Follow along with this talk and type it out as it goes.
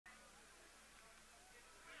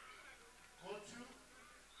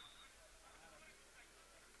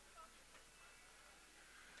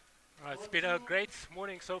It's been a great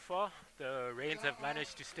morning so far. The rains have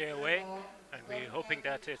managed to stay away, and we're hoping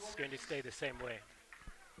that it's going to stay the same way.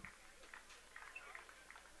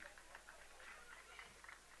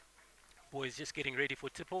 Boys just getting ready for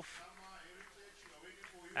tip-off,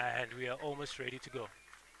 and we are almost ready to go.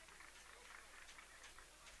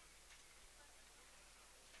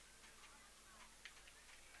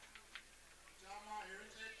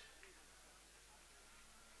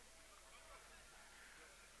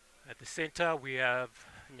 At the center, we have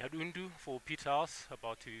Nyadundu for Peterhouse,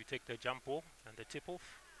 about to take the jump ball and the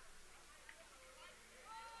tip-off.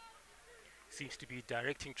 Seems to be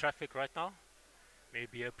directing traffic right now.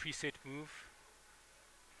 Maybe a preset move.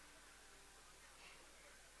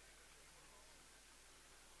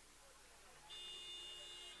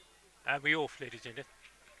 And we're off, ladies and gentlemen.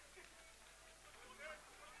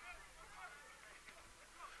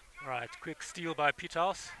 Right, quick steal by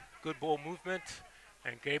Peterhouse. Good ball movement.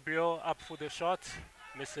 And Gabriel up for the shot.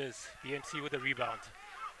 Misses. BMC with the rebound.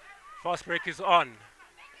 Fast break is on.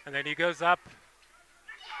 And then he goes up.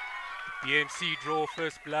 BMC draw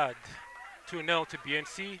first blood. 2-0 to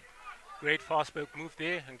BMC. Great fast break move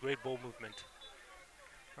there and great ball movement.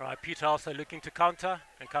 Alright, Peterhouse are looking to counter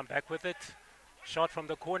and come back with it. Shot from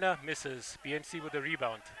the corner, misses. BMC with the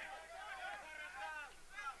rebound.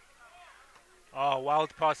 Wild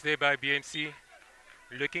pass there by BMC.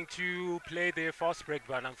 Looking to play their fast break,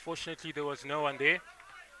 but unfortunately there was no one there.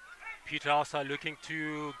 Peterhouse are looking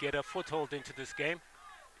to get a foothold into this game.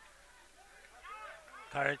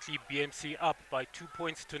 Currently BMC up by 2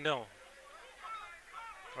 points to 0.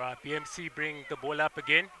 Right, BMC bring the ball up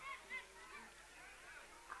again.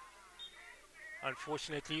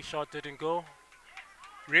 Unfortunately, shot didn't go.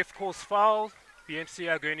 Ref calls foul.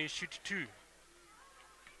 BMC are going to shoot 2.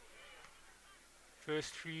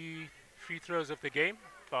 First free throws of the game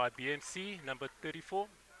by BMC, number 34.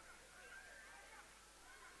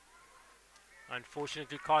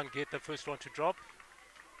 Unfortunately, can't get the first one to drop.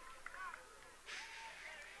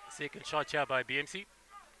 Second shot here by BMC.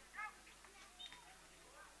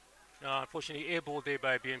 Unfortunately, air ball there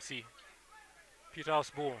by BMC.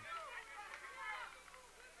 Peterhouse ball.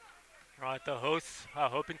 Right, the hosts are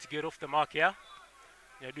hoping to get off the mark here.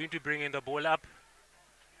 They're going to bring in the ball up.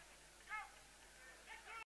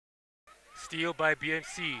 Steal by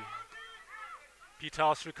BMC.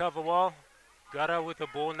 Peterhouse recover well. Gara with the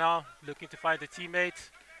ball now, looking to find a teammate.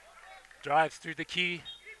 Drives through the key.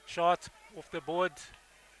 Shot off the board.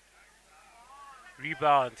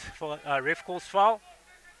 Rebound. For ref calls foul.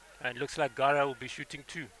 And looks like Gara will be shooting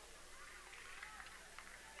 2.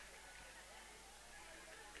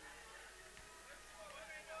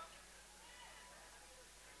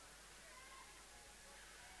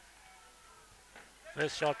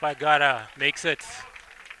 First shot by Gara makes it.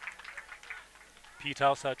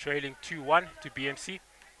 Peterhouse are trailing 2-1 to BMC.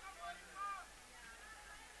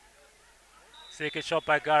 Second shot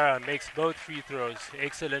by Gara makes both free throws.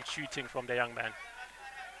 Excellent shooting from the young man.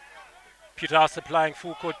 Peterhouse applying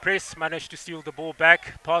full court press, managed to steal the ball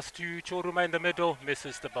back. Pass to Choruma in the middle,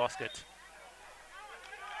 misses the basket.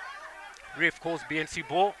 Ref calls BMC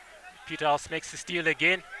ball. Peterhouse makes the steal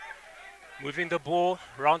again. Moving the ball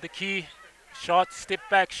around the key. Shot, step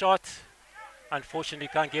back shot. Unfortunately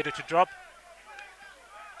can't get it to drop.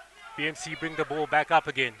 BMC bring the ball back up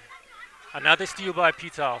again. Another steal by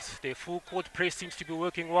Peterhouse. Their full court press seems to be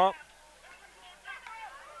working well.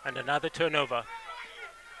 And another turnover.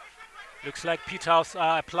 Looks like Peterhouse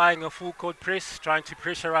are applying a full court press, trying to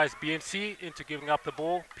pressurize BMC into giving up the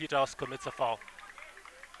ball. Peterhouse commits a foul.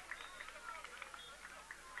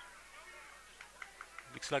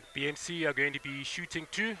 Looks like BMC are going to be shooting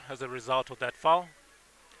 2 as a result of that foul.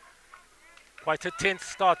 Quite a tense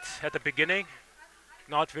start at the beginning.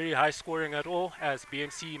 Not very high scoring at all as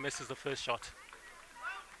BMC misses the first shot.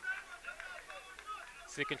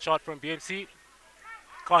 Second shot from BMC.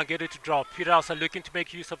 Can't get it to drop. Peterhouse are looking to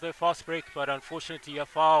make use of their fast break, but unfortunately are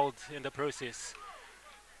fouled in the process.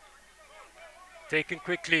 Taken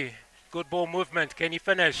quickly. Good ball movement. Can he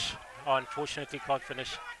finish? Unfortunately can't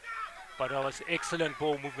finish. But that was excellent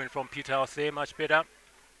ball movement from Peterhouse there. Much better.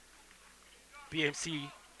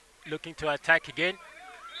 BMC looking to attack again.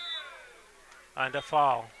 And a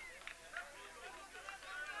foul.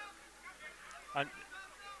 And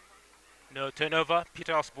no turnover.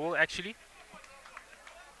 Peterhouse ball actually.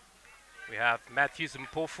 We have Matthews and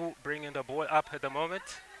Mpofu bringing the ball up at the moment.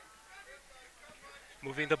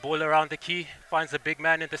 Moving the ball around the key. Finds a big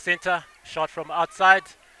man in the center. Shot from outside.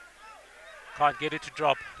 Can't get it to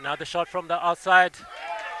drop. Another shot from the outside.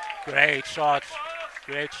 Great shot.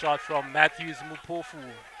 Great shot from Matthews Mpofu.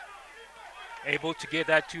 Able to get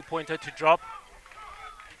that 2-pointer to drop.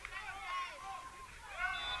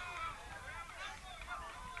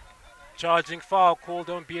 Charging foul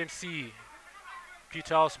called on BMC.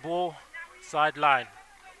 Peterhouse ball, sideline.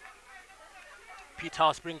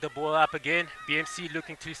 Peterhouse bring the ball up again. BMC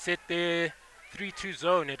looking to set their 3-2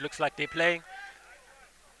 zone. It looks like they're playing.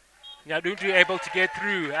 Nyadundu able to get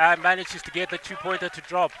through and manages to get the 2-pointer to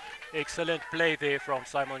drop. Excellent play there from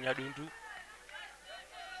Simon Nyadundu.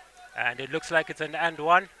 And it looks like it's an and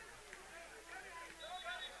one.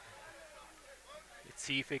 Let's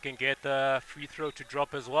see if we can get the free throw to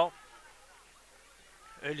drop as well.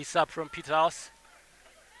 Early sub from Peterhouse.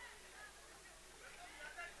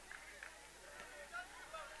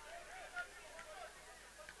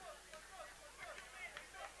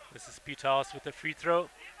 This is Peterhouse with the free throw.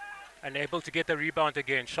 And able to get the rebound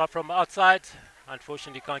again. Shot from outside.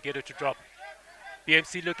 Unfortunately, can't get it to drop.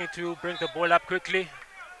 BMC looking to bring the ball up quickly.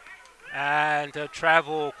 And a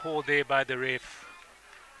travel called there by the ref.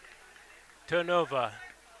 Turnover.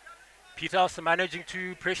 Peterhouse managing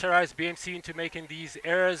to pressurize BMC into making these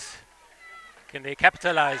errors. Can they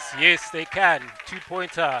capitalize? Yes, they can.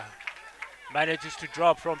 2-pointer. Manages to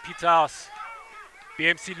drop from Peterhouse.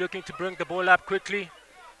 BMC looking to bring the ball up quickly.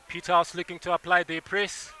 Peterhouse looking to apply their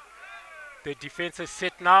press. The defense is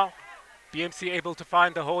set now. BMC able to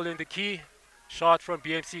find the hole in the key. Shot from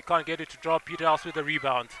BMC, can't get it to drop. Peterhouse with the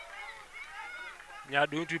rebound.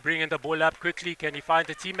 Nyadundu bringing the ball up quickly. Can he find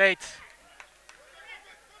a teammate?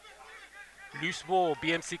 Loose ball.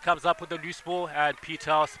 BMC comes up with the loose ball and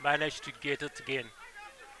Peterhouse managed to get it again.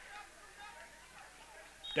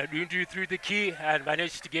 Nyadundu threw the key and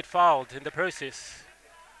managed to get fouled in the process.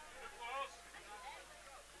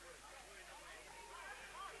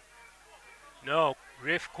 No,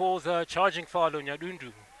 ref calls a charging foul on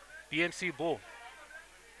Nyadundu. BMC ball.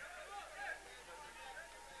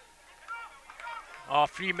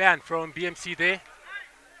 Free man from BMC there.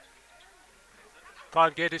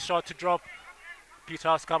 Can't get his shot to drop.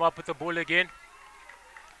 Peterhouse come up with the ball again.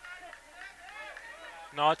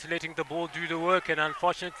 Not letting the ball do the work and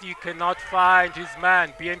unfortunately cannot find his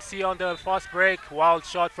man. BMC on the fast break. Wild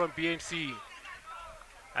shot from BMC.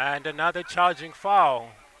 And another charging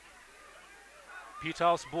foul.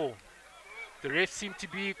 Peterhouse ball. The refs seem to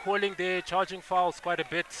be calling their charging fouls quite a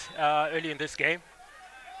bit early in this game.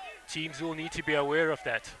 Teams will need to be aware of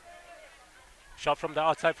that. Shot from the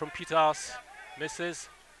outside from Peterhouse. Misses.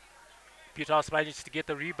 Peterhouse manages to get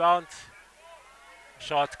the rebound.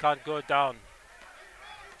 Shot can't go down.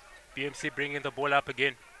 BMC bringing the ball up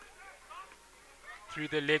again. Through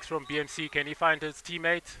the legs from BMC. Can he find his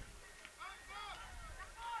teammate?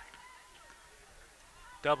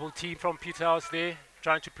 Double team from Peterhouse there,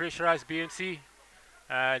 trying to pressurize BMC.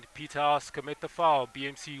 And Peterhouse commit the foul.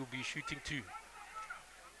 BMC will be shooting 2.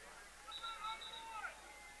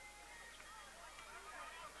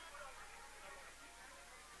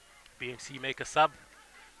 BMC make a sub,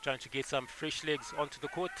 trying to get some fresh legs onto the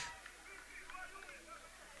court.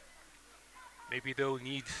 Maybe they'll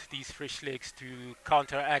need these fresh legs to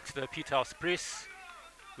counteract the Peterhouse press,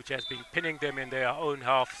 which has been pinning them in their own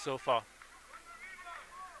half so far.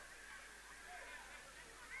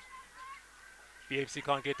 BMC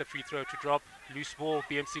can't get the free throw to drop. Loose ball,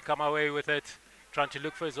 BMC come away with it. Trying to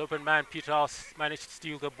look for his open man. Peterhouse managed to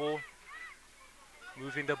steal the ball.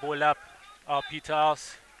 Moving the ball up.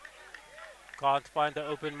 Peterhouse can't find the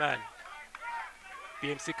open man.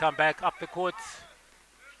 BMC come back up the court.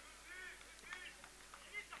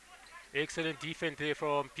 Excellent defense there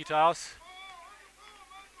from Peterhouse.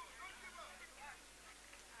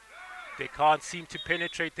 They can't seem to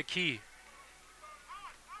penetrate the key.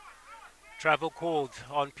 Travel called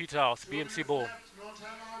on Peterhouse, BMC ball.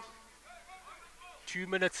 2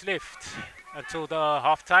 minutes left until the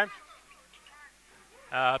halftime.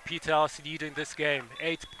 Peterhouse leading this game,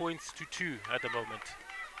 8 points to 2 at the moment.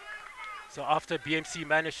 So after BMC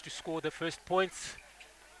managed to score the first points,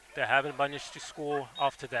 they haven't managed to score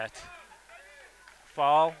after that.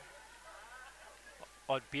 Foul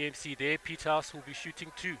on BMC there. Peterhouse will be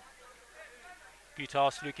shooting 2.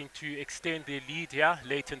 Peterhouse looking to extend their lead here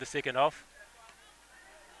late in the second half.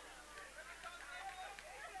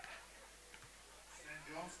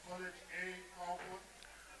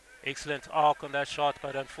 Excellent arc on that shot,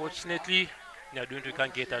 but unfortunately, Nyadundu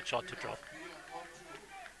can't get that shot to drop.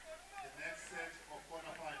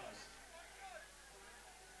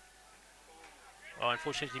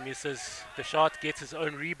 Unfortunately misses the shot, gets his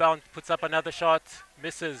own rebound, puts up another shot,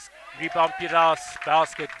 misses, rebound Peterhouse,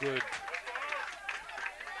 basket good.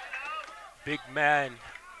 Big man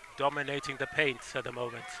dominating the paint at the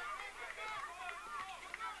moment.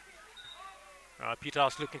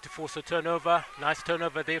 Peterhouse looking to force a turnover. Nice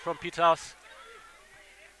turnover there from Peterhouse.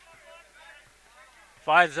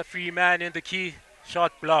 Finds a free man in the key.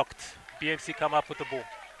 Shot blocked. BMC come up with the ball.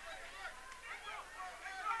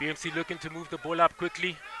 BMC looking to move the ball up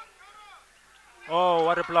quickly. Oh,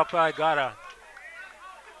 what a block by Gara.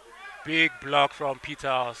 Big block from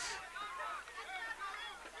Peterhouse.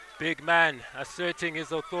 Big man asserting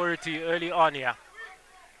his authority early on here.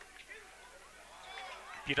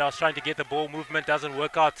 Peterhouse trying to get the ball movement, doesn't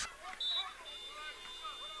work out.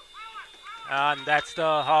 And that's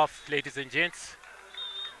the half, ladies and gents.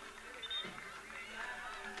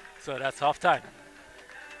 So that's half time.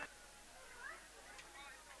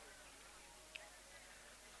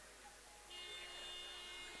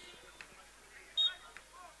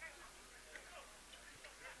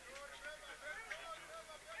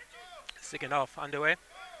 Second half underway.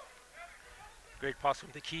 Great pass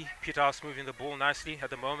from the key. Peterhouse moving the ball nicely at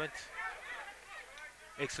the moment.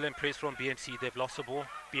 Excellent press from BMC. They've lost the ball.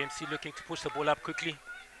 BMC looking to push the ball up quickly.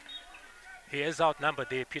 He is outnumbered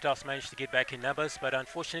there. Peterhouse managed to get back in numbers, but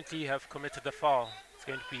unfortunately have committed the foul. It's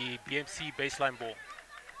going to be BMC baseline ball.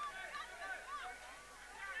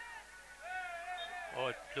 Oh,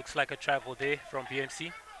 it looks like a travel there from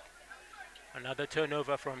BMC. Another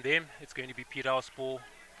turnover from them. It's going to be Peterhouse ball.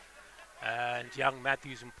 And young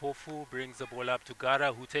Matthews Mpofu brings the ball up to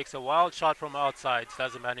Gara, who takes a wild shot from outside.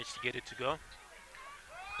 Doesn't manage to get it to go.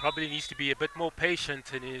 Probably needs to be a bit more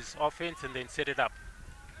patient in his offense and then set it up.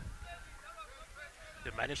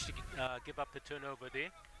 They managed to give up the turnover there.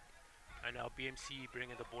 And now BMC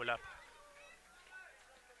bringing the ball up.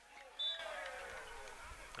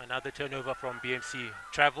 Another turnover from BMC.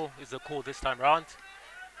 Travel is the call this time round.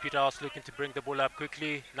 Peterhouse looking to bring the ball up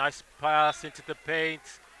quickly. Nice pass into the paint.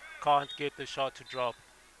 Can't get the shot to drop.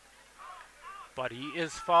 But he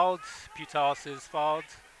is fouled. Peterhouse is fouled.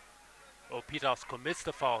 Or Peterhouse commits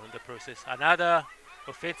the foul in the process. Another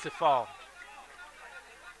offensive foul.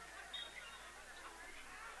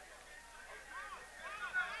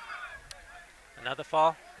 Another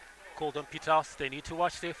foul called on Peterhouse. They need to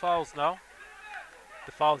watch their fouls now.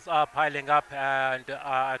 The fouls are piling up and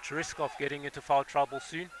are at risk of getting into foul trouble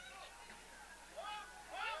soon.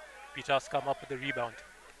 Peterhouse come up with the rebound.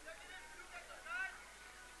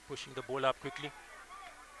 Pushing the ball up quickly.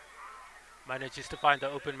 Manages to find the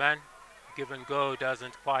open man. Give and go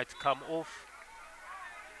doesn't quite come off.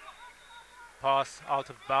 Pass out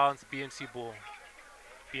of bounds, BMC ball.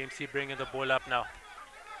 BMC bringing the ball up now.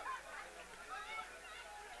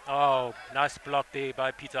 Oh, nice block there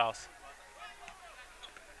by Peterhouse.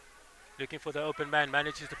 Looking for the open man,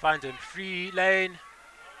 manages to find him. Free lane.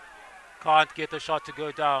 Can't get the shot to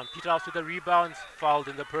go down. Peterhouse with the rebound, fouled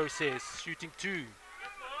in the process. Shooting two.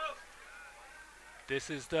 This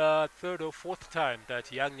is the third or fourth time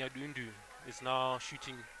that Young Nyadundu is now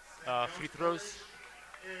shooting free throws.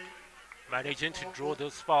 Managing to draw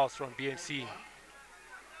those fouls from BMC.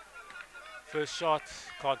 First shot,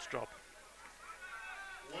 can't drop.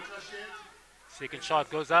 Second shot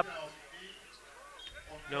goes up.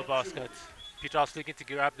 No basket. Peterhouse looking to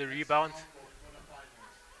grab the rebound.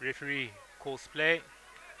 Referee calls play.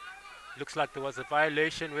 Looks like there was a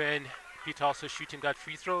violation when Peterhouse was shooting that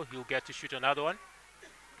free throw. He'll get to shoot another one.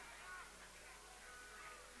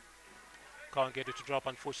 Can't get it to drop,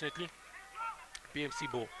 unfortunately.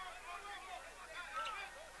 BMC ball.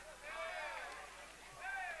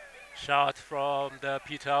 Shot from the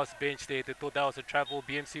Peterhouse bench there. They thought that was a travel.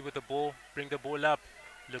 BMC with the ball. Bring the ball up.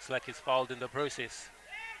 Looks like he's fouled in the process.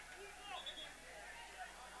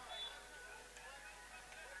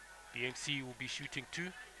 BMC will be shooting two.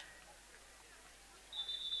 There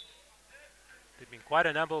have been quite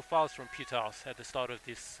a number of fouls from Peterhouse at the start of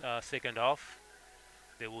this second half.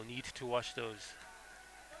 They will need to watch those.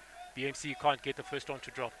 BMC can't get the first one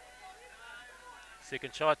to drop.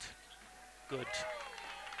 Second shot, good.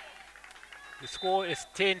 The score is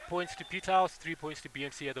 10 points to Peterhouse, 3 points to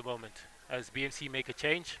BMC at the moment. As BMC make a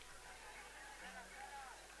change.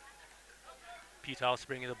 Peterhouse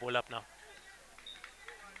bringing the ball up now.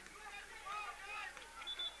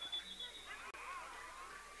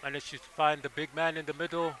 Managed to find the big man in the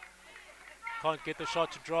middle. Can't get the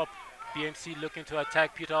shot to drop. BMC looking to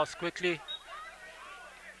attack Peterhouse quickly.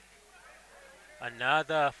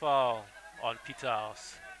 Another foul on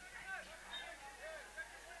Peterhouse.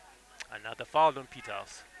 Another foul on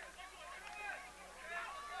Peterhouse.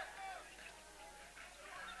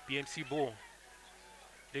 BMC ball.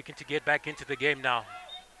 Looking to get back into the game now.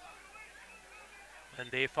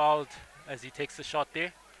 And they fouled as he takes the shot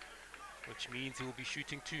there, which means he will be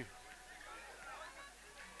shooting two.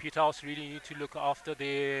 Peterhouse really need to look after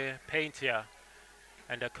their paint here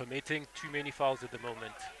and are committing too many fouls at the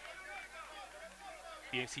moment.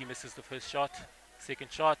 BMC misses the first shot.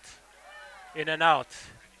 Second shot, in and out.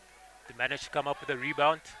 They managed to come up with a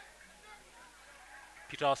rebound.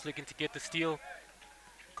 Peterhouse looking to get the steal.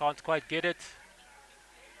 Can't quite get it.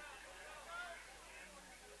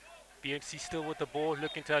 BMC still with the ball,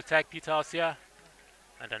 looking to attack Peterhouse here.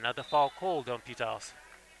 And another foul called on Peterhouse.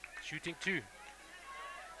 Shooting 2.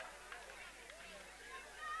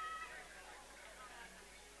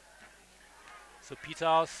 So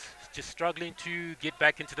Peterhouse just struggling to get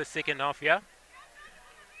back into the second half here.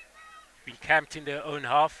 Been camped in their own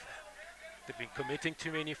half. They've been committing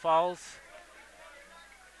too many fouls.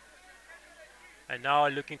 And now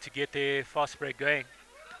are looking to get their fast break going.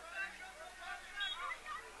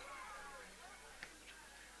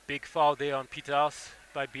 Big foul there on Peterhouse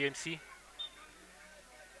by BMC.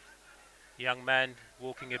 Young man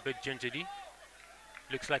walking a bit gingerly.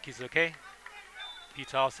 Looks like he's okay.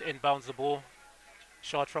 Peterhouse inbounds the ball.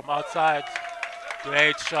 Shot from outside.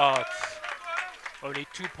 Great shot. Only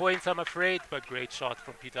 2 points, I'm afraid, but great shot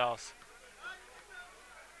from Peterhouse.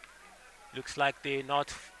 Looks like they're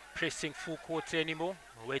not pressing full court anymore.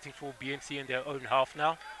 Waiting for BMC in their own half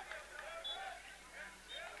now.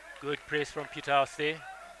 Good press from Peterhouse there.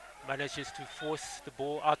 Manages to force the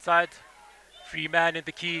ball outside. Free man in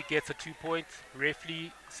the key, gets a 2 point.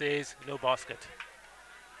 Referee says no basket.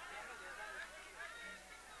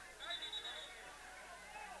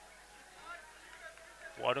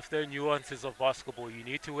 One of the nuances of basketball, you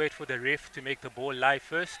need to wait for the ref to make the ball live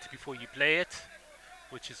first before you play it,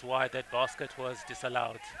 which is why that basket was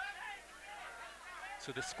disallowed.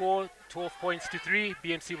 So the score, 12 points to 3,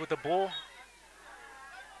 BMC with the ball.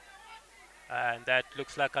 And that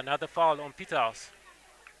looks like another foul on Peterhouse.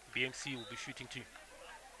 BMC will be shooting 2.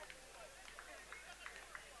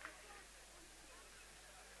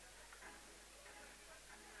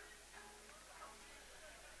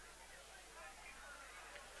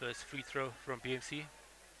 First free throw from BMC.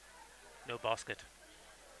 No basket.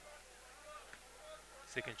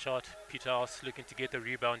 Second shot, Peterhouse looking to get the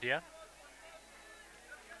rebound here.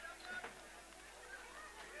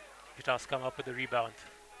 Peterhouse come up with the rebound.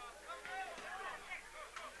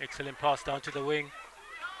 Excellent pass down to the wing.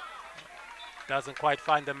 Doesn't quite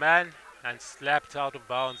find the man and slapped out of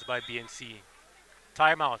bounds by BMC.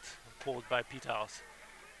 Timeout called by Peterhouse.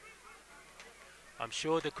 I'm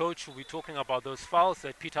sure the coach will be talking about those fouls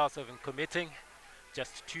that Peterhouse have been committing.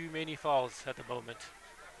 Just too many fouls at the moment.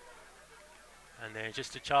 And then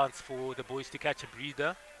just a chance for the boys to catch a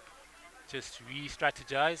breather. Just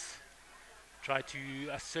re-strategize. Try to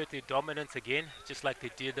assert their dominance again, just like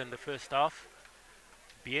they did in the first half.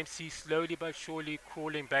 BMC slowly but surely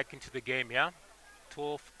crawling back into the game, yeah?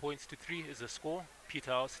 12 points to 3 is the score.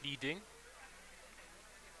 Peterhouse leading.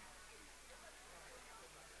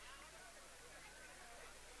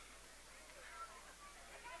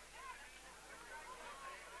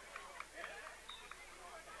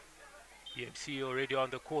 BMC already on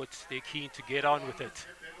the court. They're keen to get on with it.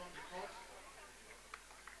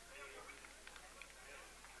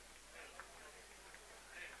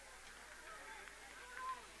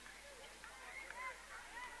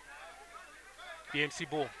 BMC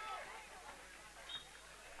ball.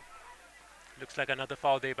 Looks like another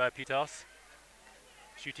foul there by Peterhouse.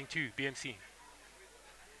 Shooting 2, BMC.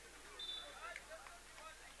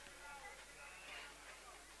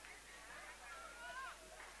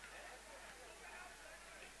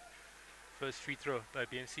 First free throw by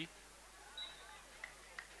BMC.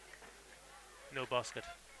 No basket.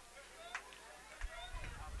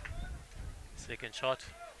 Second shot.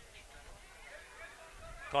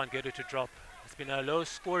 Can't get it to drop. It's been a low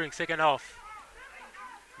scoring second half.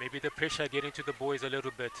 Maybe the pressure getting to the boys a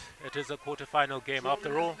little bit. It is a quarterfinal game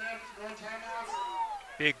after all.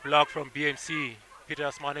 Big block from BMC.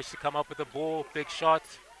 Peterhouse managed to come up with the ball. Big shot.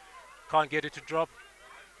 Can't get it to drop.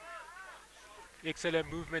 Excellent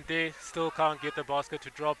movement there. Still can't get the basket to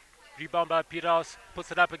drop. Rebound by Peterhouse.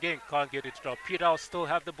 Puts it up again. Can't get it to drop. Peterhouse still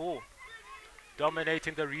have the ball.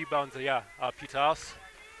 Dominating the rebounds. Yeah, Peterhouse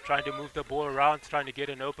trying to move the ball around. Trying to get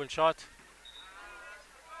an open shot.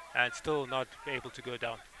 And still not able to go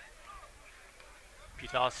down.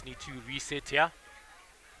 Peterhouse need to reset here.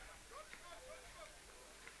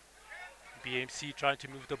 BMC trying to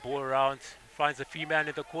move the ball around. Finds a free man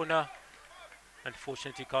in the corner.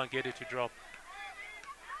 Unfortunately can't get it to drop.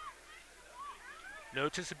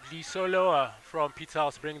 Noticeably slower from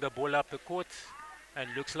Peterhouse bringing the ball up the court. And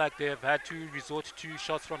looks like they have had to resort to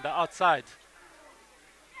shots from the outside.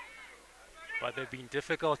 But they've been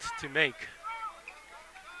difficult to make.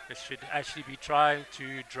 They should actually be trying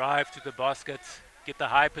to drive to the basket, get the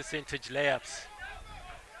high percentage layups.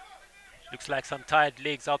 Looks like some tired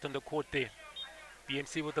legs out on the court there.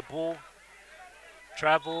 BMC with the ball.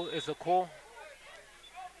 Travel is a call.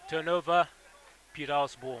 Turnover,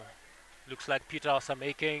 Peterhouse ball. Looks like Peterhouse are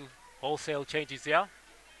making wholesale changes here.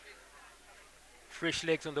 Fresh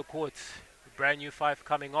legs on the court. Brand new 5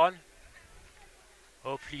 coming on.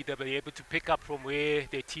 Hopefully they'll be able to pick up from where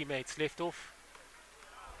their teammates left off.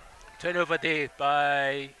 Turnover there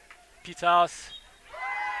by Peterhouse.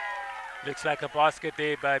 Looks like a basket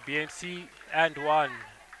there by BMC and 1.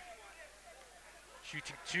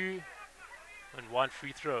 Shooting 2 and 1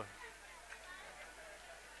 free throw.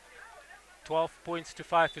 12 points to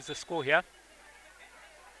 5 is the score here.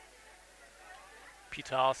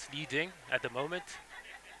 Peterhouse leading at the moment.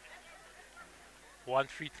 1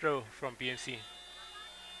 free throw from BMC.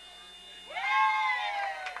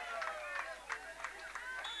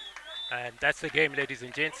 And that's the game, ladies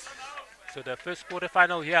and gents. So the first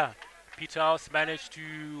quarterfinal here, Peterhouse managed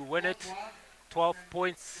to win it, 12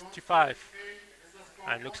 points to 5.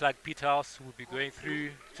 And looks like Peterhouse will be going through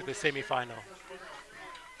to the semi-final.